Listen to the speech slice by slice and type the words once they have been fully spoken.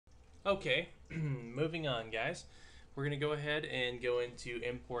Okay, moving on, guys. We're going to go ahead and go into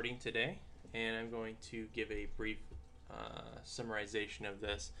importing today, and I'm going to give a brief summarization of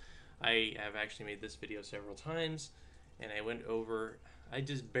this. I have actually made this video several times, and I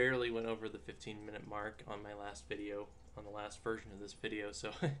just barely went over the 15-minute mark on my last video, on the last version of this video, so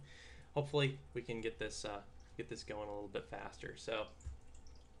hopefully we can get this going a little bit faster. So,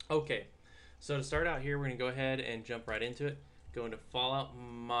 okay, so to start out here, we're going to go ahead and jump right into it. Go into Fallout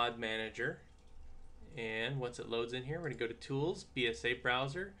Mod Manager, and once it loads in here, we're going to go to Tools, BSA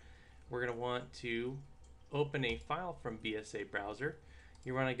Browser. We're going to want to open a file from BSA Browser.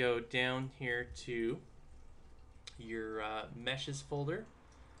 You want to go down here to your Meshes folder.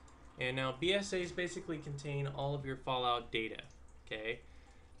 And now BSAs basically contain all of your Fallout data. Okay,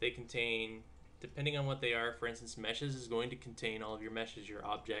 they contain, depending on what they are, for instance, Meshes is going to contain all of your meshes, your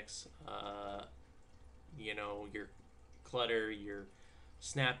objects, your clutter, your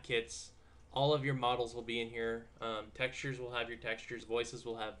snap kits. All of your models will be in here. Textures will have your textures. Voices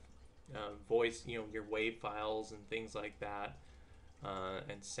will have voice, your wave files and things like that.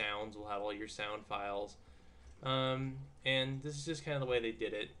 And sounds will have all your sound files. And this is just kind of the way they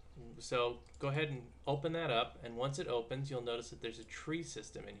did it. So go ahead and open that up, and once it opens, you'll notice that there's a tree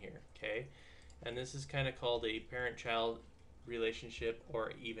system in here. Okay, and this is kind of called a parent-child relationship,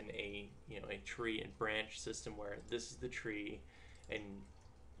 or even a tree and branch system, where this is the tree and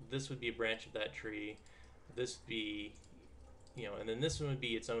this would be a branch of that tree, this would be, and then this one would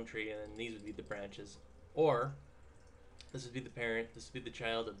be its own tree, and then these would be the branches. Or this would be the parent, this would be the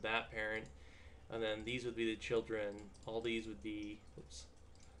child of that parent, and then these would be the children. All these would be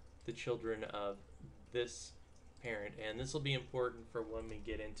the children of this parent, and this will be important for when we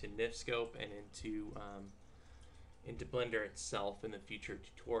get into NifScope and into Blender itself in the future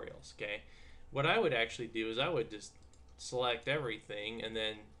tutorials. Okay, what I would actually do is I would just select everything and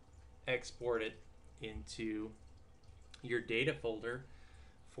then export it into your data folder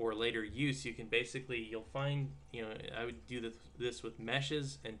for later use. You can basically, you'll find, I would do this with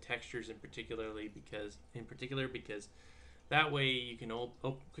meshes and textures in particular because that way you can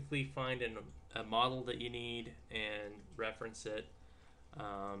quickly find a model that you need and reference it,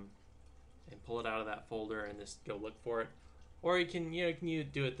 and pull it out of that folder and just go look for it. Or you can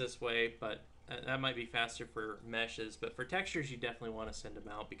do it this way, but that might be faster for meshes. But for textures, you definitely want to send them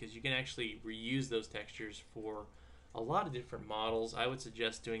out because you can actually reuse those textures for a lot of different models. I would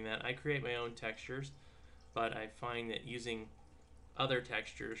suggest doing that. I create my own textures, but I find that using other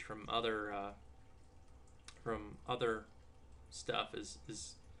textures from other stuff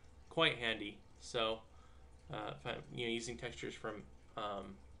is quite handy. So using textures from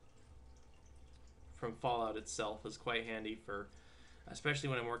Fallout itself is quite handy for, especially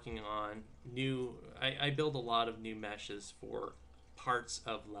when I'm working on new. I build a lot of new meshes for parts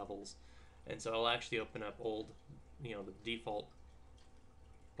of levels, and so I'll actually open up old, the default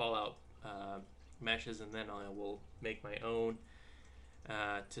Fallout meshes, and then I will make my own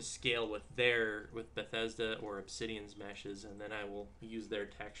to scale with Bethesda or Obsidian's meshes, and then I will use their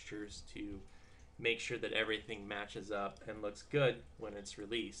textures to make sure that everything matches up and looks good when it's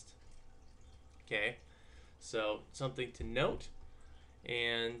released. Okay, so something to note.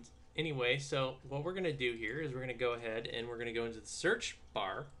 And anyway, so what we're going to do here is we're going to go ahead and we're going to go into the search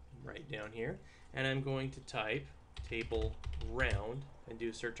bar right down here, and I'm going to type table round and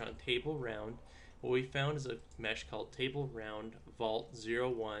do a search on table round. What we found is a mesh called table round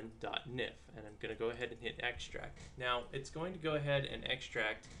vault01.nif, and I'm going to go ahead and hit extract. Now it's going to go ahead and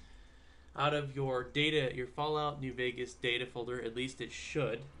extract out of your data, your Fallout New Vegas data folder. At least it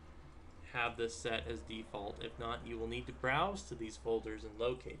should have this set as default. If not, you will need to browse to these folders and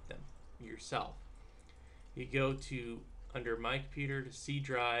locate them yourself. You go to under My Computer to C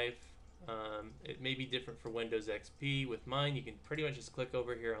drive. It may be different for Windows XP. With mine, you can pretty much just click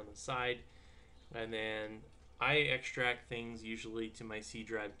over here on the side, and then I extract things usually to my C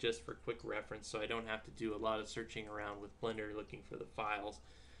drive just for quick reference, so I don't have to do a lot of searching around with Blender looking for the files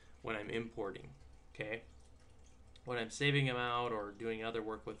when I'm importing. Okay, when I'm saving them out or doing other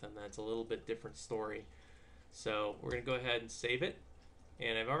work with them, that's a little bit different story. So we're going to go ahead and save it,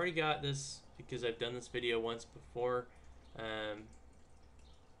 and I've already got this because I've done this video once before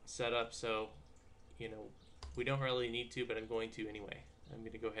set up, so we don't really need to, but I'm going to anyway. I'm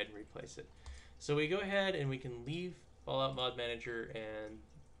going to go ahead and replace it. So we go ahead and we can leave Fallout Mod Manager and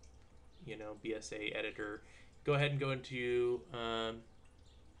BSA editor. Go ahead and go into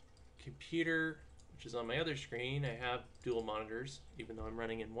computer, which is on my other screen. I have dual monitors, even though I'm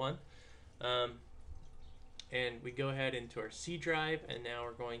running in one. And we go ahead into our C drive, and now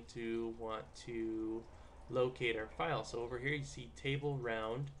we're going to want to locate our file. So over here you see table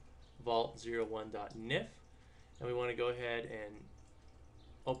round vault01.nif, and we want to go ahead and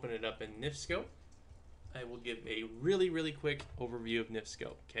open it up in NifScope. I will give a really quick overview of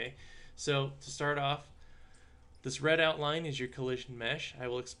NifScope. Okay, so to start off, this red outline is your collision mesh. I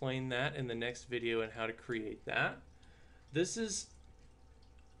will explain that in the next video and how to create that. This is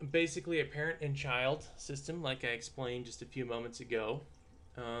basically a parent and child system, like I explained just a few moments ago.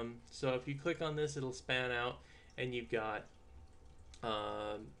 So if you click on this, it'll span out, and you've got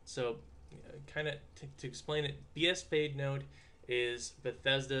kind of to explain it, BS Fade node is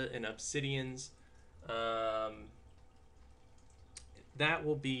Bethesda and Obsidian's. That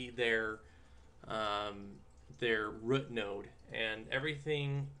will be their root node, and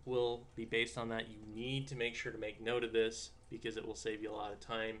everything will be based on that. You need to make sure to make note of this because it will save you a lot of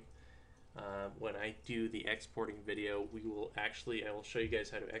time. When I do the exporting video, I will show you guys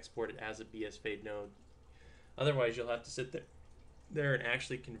how to export it as a BS Fade node. Otherwise, you'll have to sit there and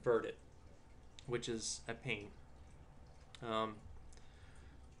actually convert it, which is a pain.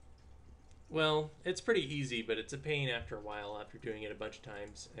 Well, it's pretty easy, but it's a pain after a while after doing it a bunch of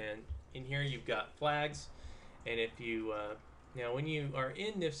times. And in here you've got flags, and if you now when you are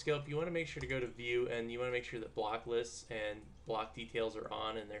in NifScope, you want to make sure to go to View, and you want to make sure that block lists and block details are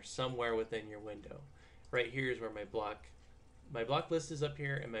on, and they're somewhere within your window. Right here is where my block list is up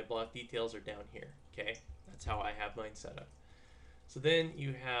here, and my block details are down here. Okay, that's how I have mine set up. So then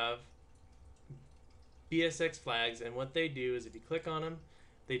you have BSX flags, and what they do is if you click on them,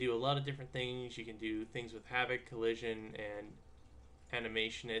 they do a lot of different things. You can do things with havoc, collision, and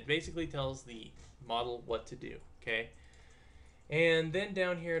animation. It basically tells the model what to do, okay? And then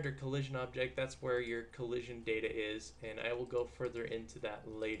down here under collision object, that's where your collision data is, and I will go further into that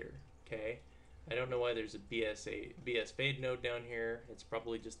later, okay? I don't know why there's a BS Fade node down here. It's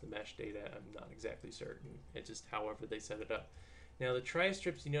probably just the mesh data. I'm not exactly certain. It's just however they set it up. Now the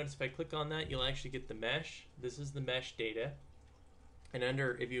tri-strips, you notice if I click on that, you'll actually get the mesh. This is the mesh data. And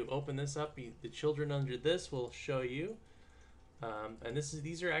if you open this up, the children under this will show you. And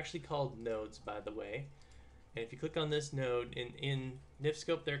these are actually called nodes, by the way. And if you click on this node, in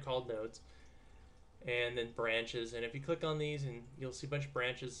NifScope, they're called nodes. And then branches. And if you click on these, and you'll see a bunch of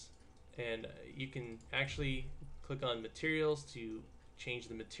branches. And you can actually click on materials to change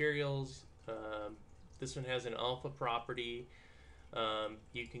the materials. This one has an alpha property.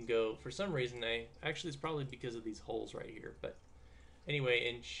 You can go, for some reason, actually it's probably because of these holes right here, but anyway,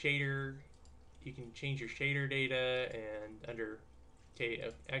 in shader, you can change your shader data, and under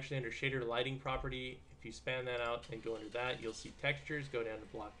shader lighting property, if you span that out and go under that, you'll see textures. Go down to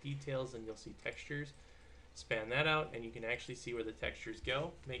block details and you'll see textures. Span that out and you can actually see where the textures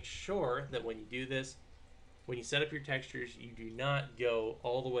go. Make sure that when you do this, when you set up your textures, you do not go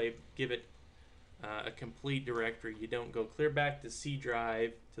all the way, give it a complete directory. You don't go clear back to C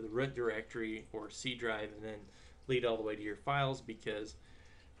drive, to the root directory, or C drive, and then lead all the way to your files, because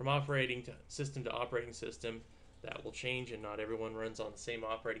from operating system to operating system, that will change, and not everyone runs on the same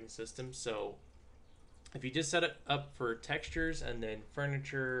operating system. So if you just set it up for textures and then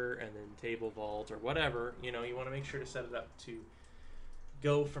furniture and then table vault or whatever, you want to make sure to set it up to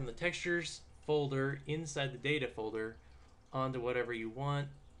go from the textures folder inside the data folder onto whatever you want.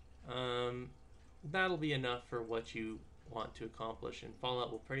 That'll be enough for what you want to accomplish, and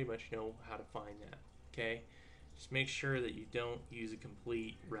Fallout will pretty much know how to find that. Okay, just make sure that you don't use a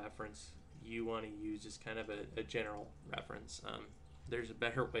complete reference. You want to use just kind of a general reference. There's a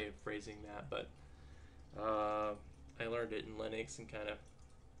better way of phrasing that, but I learned it in Linux and kind of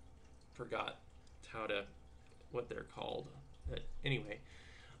forgot what they're called. But anyway,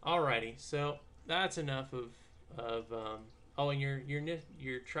 alrighty. So that's enough of and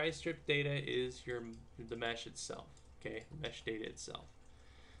your tri-strip data is the mesh itself. Okay, mesh data itself.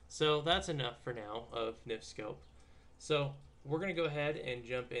 So that's enough for now of NifScope. So we're going to go ahead and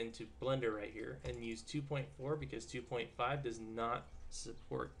jump into Blender right here and use 2.4 because 2.5 does not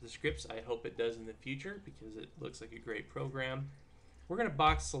support the scripts. I hope it does in the future because it looks like a great program. We're going to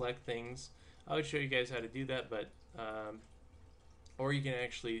box select things. I would show you guys how to do that, but or you can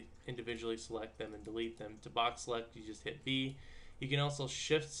actually individually select them and delete them. To box select, you just hit B. You can also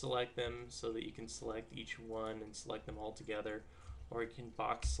shift select them so that you can select each one and select them all together, or you can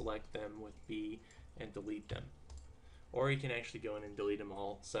box select them with B and delete them. Or you can actually go in and delete them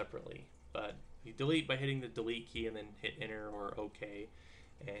all separately. But you delete by hitting the delete key and then hit enter or OK,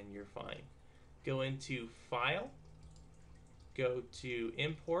 and you're fine. Go into File, go to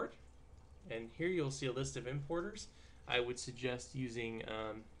Import, and here you'll see a list of importers. I would suggest using,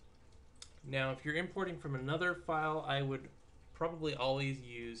 now if you're importing from another file, I would probably always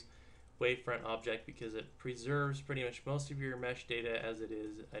use wavefront object because it preserves pretty much most of your mesh data as it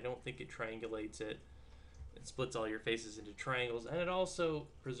is. I don't think it triangulates it. It splits all your faces into triangles, and it also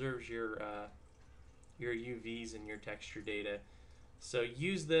preserves your UVs and your texture data. So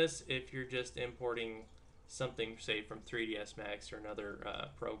use this if you're just importing something, say, from 3ds Max or another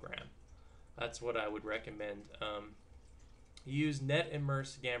program. That's what I would recommend. Use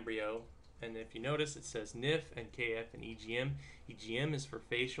NetImmerse Gamebryo, and if you notice, it says NIF and KF and EGM. EGM is for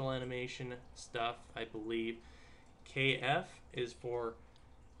facial animation stuff, I believe. KF is for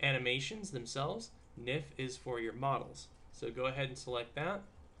animations themselves. NIF is for your models. So go ahead and select that.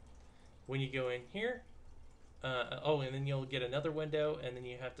 When you go in here, and then you'll get another window, and then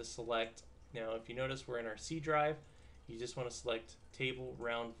you have to select. Now, if you notice, we're in our C drive. You just want to select Table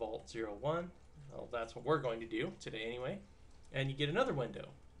Round Vault 01. Well, that's what we're going to do today anyway. And you get another window.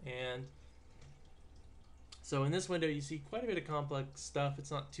 And so in this window, you see quite a bit of complex stuff.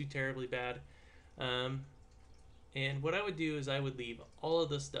 It's not too terribly bad. And what I would do is I would leave all of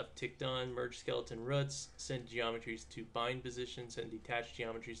this stuff ticked on, merge skeleton roots, send geometries to bind position, send detached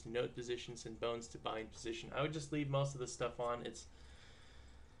geometries to node position, send bones to bind position. I would just leave most of this stuff on. It's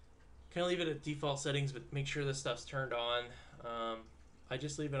kind of leave it at default settings, but make sure this stuff's turned on. I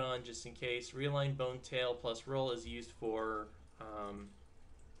just leave it on just in case. Realign bone tail plus roll is used for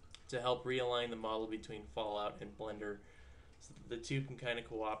to help realign the model between Fallout and Blender, so the two can kind of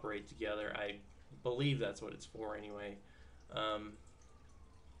cooperate together. I believe that's what it's for anyway.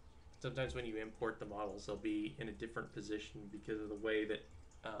 Sometimes when you import the models, they'll be in a different position because of the way that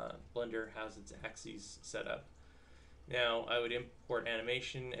Blender has its axes set up. Now, I would import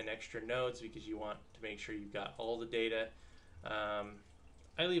animation and extra nodes because you want to make sure you've got all the data.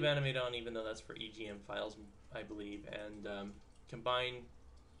 I leave animate on even though that's for EGM files, I believe, and combine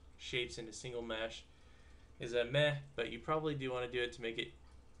shapes into single mesh is a meh, but you probably do want to do it to make it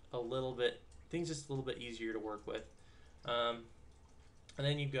a little bit, things just a little bit easier to work with. And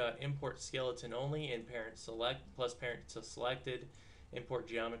then you've got import skeleton only and parent select plus parent to selected, import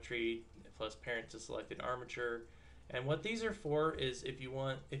geometry plus parent to selected armature. And what these are for is if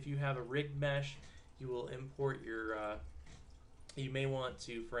you have a rigged mesh, you will import your, you may want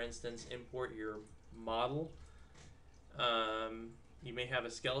to, for instance, import your model. You may have a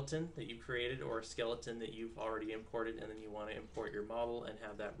skeleton that you created or a skeleton that you've already imported, and then you want to import your model and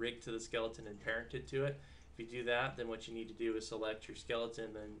have that rigged to the skeleton and parented to it. If you do that, then what you need to do is select your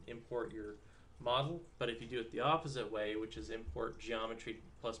skeleton and import your model. But if you do it the opposite way, which is import geometry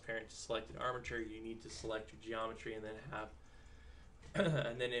plus parent to selected armature, you need to select your geometry and then have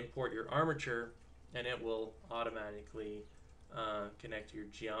and then import your armature, and it will automatically connect to your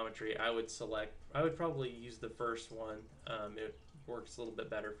geometry. I would probably use the first one. It works a little bit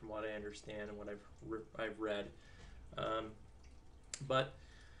better from what I understand and what I've read. But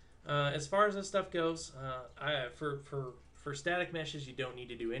as far as this stuff goes, for static meshes, you don't need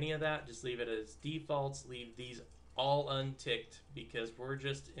to do any of that. Just leave it as defaults. Leave these all unticked because we're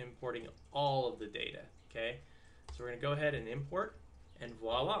just importing all of the data. Okay, so we're going to go ahead and import, and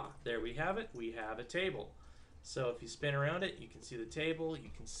voila, there we have it. We have a table. So if you spin around it, you can see the table.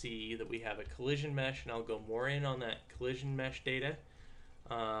 You can see that we have a collision mesh, and I'll go more in on that collision mesh data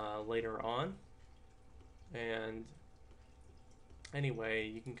later on. And anyway,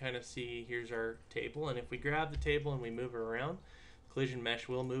 you can kind of see here's our table, and if we grab the table and we move it around, collision mesh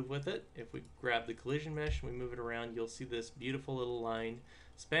will move with it. If we grab the collision mesh and we move it around, you'll see this beautiful little line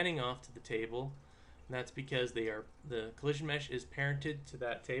spanning off to the table. And that's because the collision mesh is parented to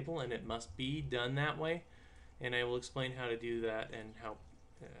that table, and it must be done that way. And I will explain how to do that and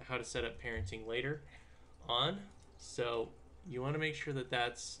how to set up parenting later on. So you want to make sure that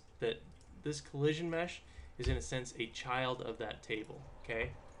this collision mesh is in a sense a child of that table,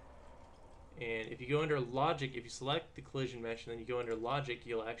 okay? And if you go under logic, if you select the collision mesh and then you go under logic,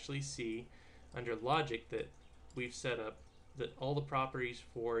 you'll actually see under logic that we've set up that all the properties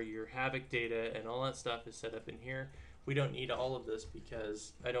for your Havok data and all that stuff is set up in here. We don't need all of this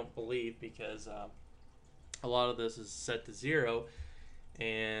because I don't believe because a lot of this is set to 0,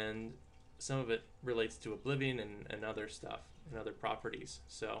 and some of it relates to Oblivion and other stuff and other properties.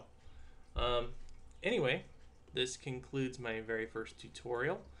 So anyway, this concludes my very first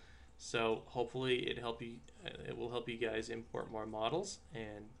tutorial. So hopefully it will help you guys import more models,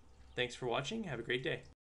 and thanks for watching. Have a great day.